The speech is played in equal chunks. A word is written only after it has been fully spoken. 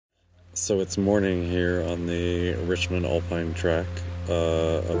So it's morning here on the Richmond Alpine track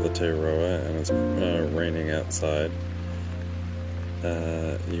of the Te Araroa, and it's raining outside.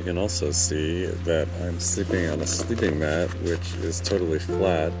 You can also see that I'm sleeping on a sleeping mat, which is totally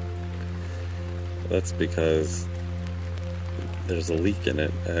flat. That's because there's a leak in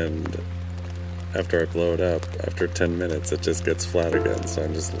it, and after I blow it up, after 10 minutes, it just gets flat again, so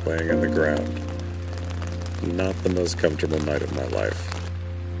I'm just laying on the ground. Not the most comfortable night of my life.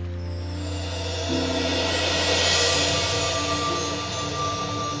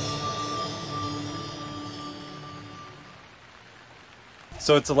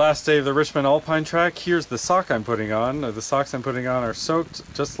 So it's the last day of the Richmond Alpine track. Here's the sock I'm putting on. The socks I'm putting on are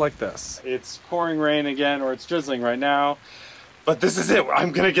soaked just like this. It's pouring rain again, or it's drizzling right now. But this is it.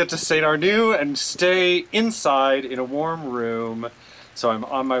 I'm gonna get to Te Araroa and stay inside in a warm room. So I'm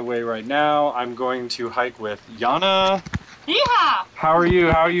on my way right now. I'm going to hike with Yana. Yeehaw! How are you?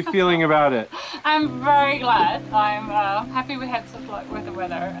 How are you feeling about it? I'm very glad. I'm happy we had such luck with the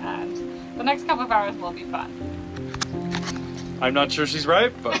weather, and the next couple of hours will be fun. I'm not sure she's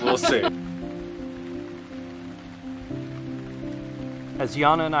right, but we'll see. As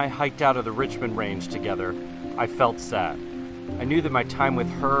Yana and I hiked out of the Richmond range together, I felt sad. I knew that my time with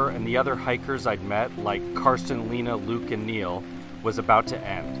her and the other hikers I'd met, like Karsten, Lena, Luke, and Neil, was about to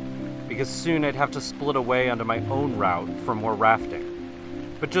end, because soon I'd have to split away onto my own route for more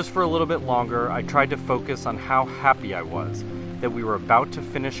rafting. But just for a little bit longer, I tried to focus on how happy I was that we were about to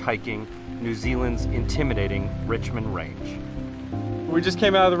finish hiking New Zealand's intimidating Richmond Range. We just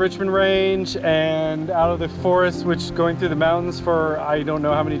came out of the Richmond Range and out of the forest, which is going through the mountains for I don't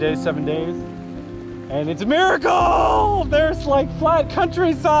know how many days, 7 days. And it's a miracle! There's like flat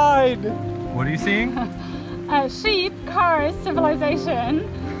countryside! What are you seeing? Sheep, cars, civilization,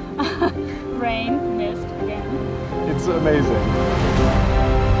 rain, mist again. It's amazing.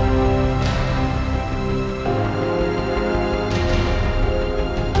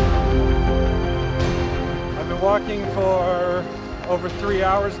 I've been walking for over 3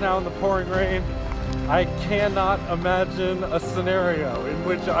 hours now in the pouring rain. I cannot imagine a scenario in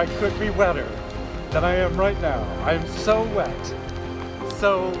which I could be wetter than I am right now. I'm so wet.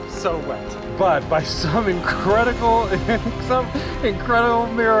 So wet. But by some incredible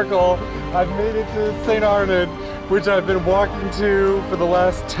miracle, I've made it to St. Arnaud, which I've been walking to for the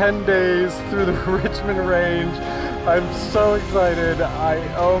last 10 days through the Richmond Range. I'm so excited.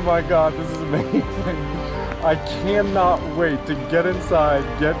 Oh my God, this is amazing. I cannot wait to get inside,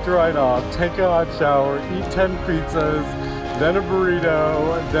 get dried off, take a hot shower, eat 10 pizzas, then a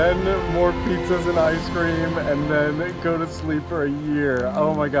burrito, then more pizzas and ice cream, and then go to sleep for a year.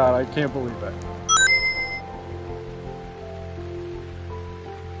 Oh my God, I can't believe it.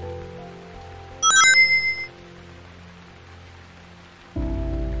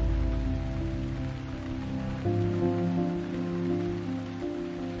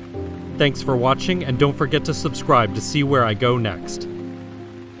 Thanks for watching, and don't forget to subscribe to see where I go next.